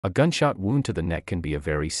A gunshot wound to the neck can be a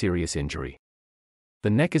very serious injury. The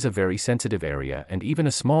neck is a very sensitive area, and even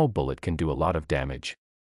a small bullet can do a lot of damage.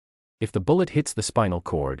 If the bullet hits the spinal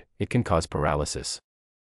cord, it can cause paralysis.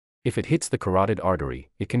 If it hits the carotid artery,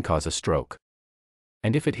 it can cause a stroke.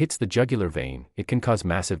 And if it hits the jugular vein, it can cause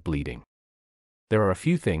massive bleeding. There are a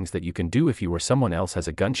few things that you can do if you or someone else has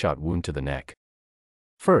a gunshot wound to the neck.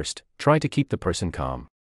 First, try to keep the person calm.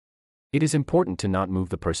 It is important to not move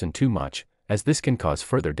the person too much, as this can cause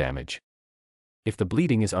further damage. If the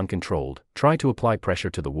bleeding is uncontrolled, try to apply pressure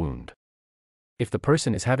to the wound. If the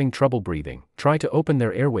person is having trouble breathing, try to open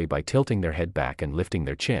their airway by tilting their head back and lifting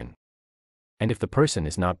their chin. And if the person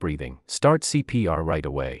is not breathing, start CPR right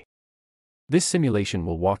away. This simulation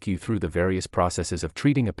will walk you through the various processes of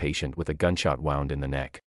treating a patient with a gunshot wound in the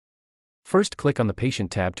neck. First, click on the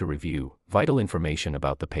Patient tab to review vital information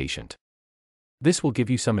about the patient. This will give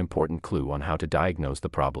you some important clue on how to diagnose the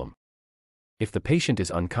problem. If the patient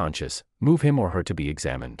is unconscious, move him or her to be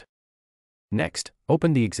examined. Next,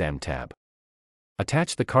 open the Exam tab.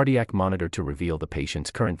 Attach the cardiac monitor to reveal the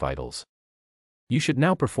patient's current vitals. You should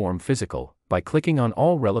now perform physical by clicking on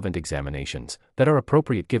all relevant examinations that are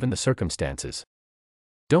appropriate given the circumstances.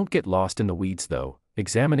 Don't get lost in the weeds though,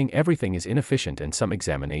 examining everything is inefficient and some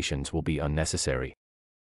examinations will be unnecessary.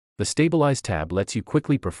 The Stabilize tab lets you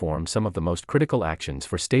quickly perform some of the most critical actions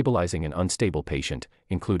for stabilizing an unstable patient,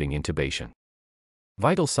 including intubation.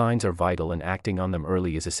 Vital signs are vital and acting on them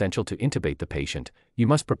early is essential. To intubate the patient, you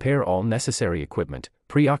must prepare all necessary equipment,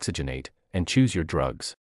 pre-oxygenate, and choose your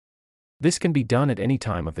drugs. This can be done at any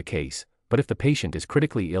time of the case, but if the patient is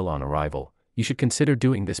critically ill on arrival, you should consider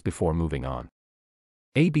doing this before moving on.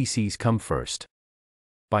 ABCs come first.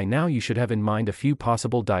 By now you should have in mind a few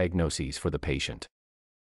possible diagnoses for the patient.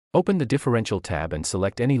 Open the Differential tab and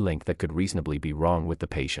select any link that could reasonably be wrong with the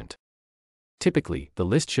patient. Typically, the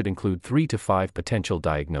list should include 3 to 5 potential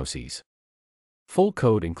diagnoses. Full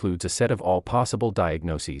code includes a set of all possible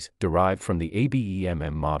diagnoses derived from the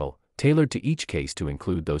ABEMM model, tailored to each case to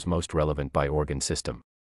include those most relevant by organ system.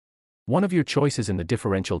 One of your choices in the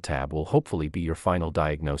Differential tab will hopefully be your final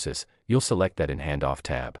diagnosis. You'll select that in Handoff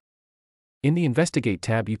tab. In the Investigate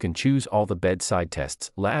tab you can choose all the bedside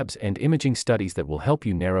tests, labs, and imaging studies that will help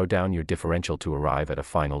you narrow down your differential to arrive at a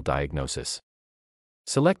final diagnosis.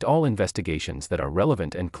 Select all investigations that are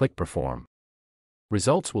relevant and click Perform.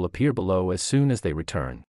 Results will appear below as soon as they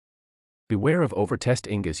return. Beware of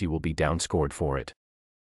overtesting as you will be downscored for it.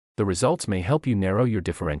 The results may help you narrow your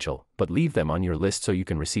differential, but leave them on your list so you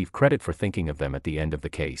can receive credit for thinking of them at the end of the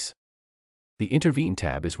case. The Intervene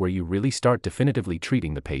tab is where you really start definitively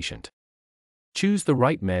treating the patient. Choose the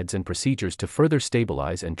right meds and procedures to further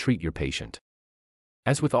stabilize and treat your patient.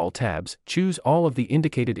 As with all tabs, choose all of the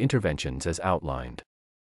indicated interventions as outlined.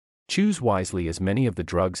 Choose wisely as many of the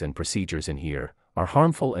drugs and procedures in here are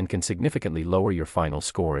harmful and can significantly lower your final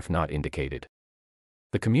score if not indicated.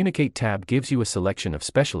 The Communicate tab gives you a selection of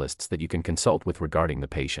specialists that you can consult with regarding the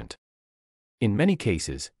patient. In many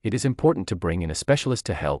cases, it is important to bring in a specialist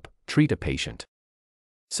to help treat a patient.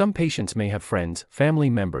 Some patients may have friends, family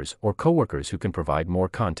members, or coworkers who can provide more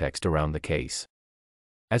context around the case.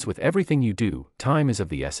 As with everything you do, time is of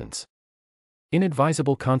the essence.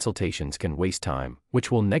 Inadvisable consultations can waste time, which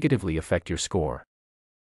will negatively affect your score.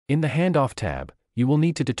 In the Handoff tab, you will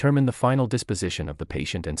need to determine the final disposition of the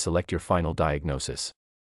patient and select your final diagnosis.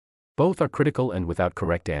 Both are critical, and without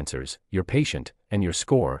correct answers, your patient and your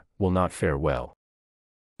score will not fare well.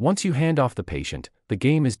 Once you hand off the patient, the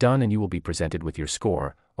game is done and you will be presented with your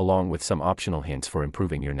score, along with some optional hints for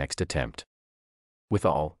improving your next attempt. With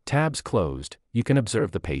all tabs closed, you can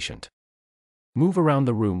observe the patient. Move around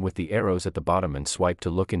the room with the arrows at the bottom and swipe to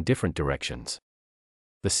look in different directions.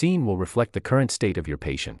 The scene will reflect the current state of your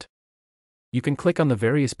patient. You can click on the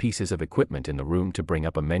various pieces of equipment in the room to bring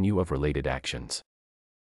up a menu of related actions.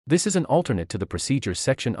 This is an alternate to the Procedures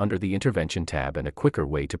section under the Intervention tab and a quicker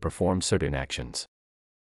way to perform certain actions.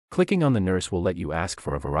 Clicking on the nurse will let you ask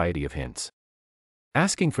for a variety of hints.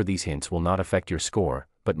 Asking for these hints will not affect your score,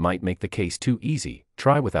 but might make the case too easy.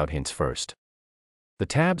 Try without hints first. The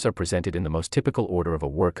tabs are presented in the most typical order of a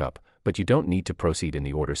workup, but you don't need to proceed in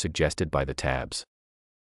the order suggested by the tabs.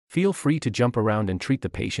 Feel free to jump around and treat the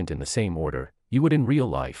patient in the same order you would in real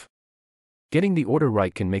life. Getting the order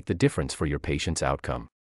right can make the difference for your patient's outcome.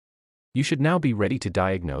 You should now be ready to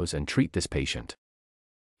diagnose and treat this patient.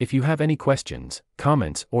 If you have any questions,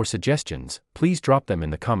 comments, or suggestions, please drop them in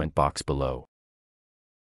the comment box below.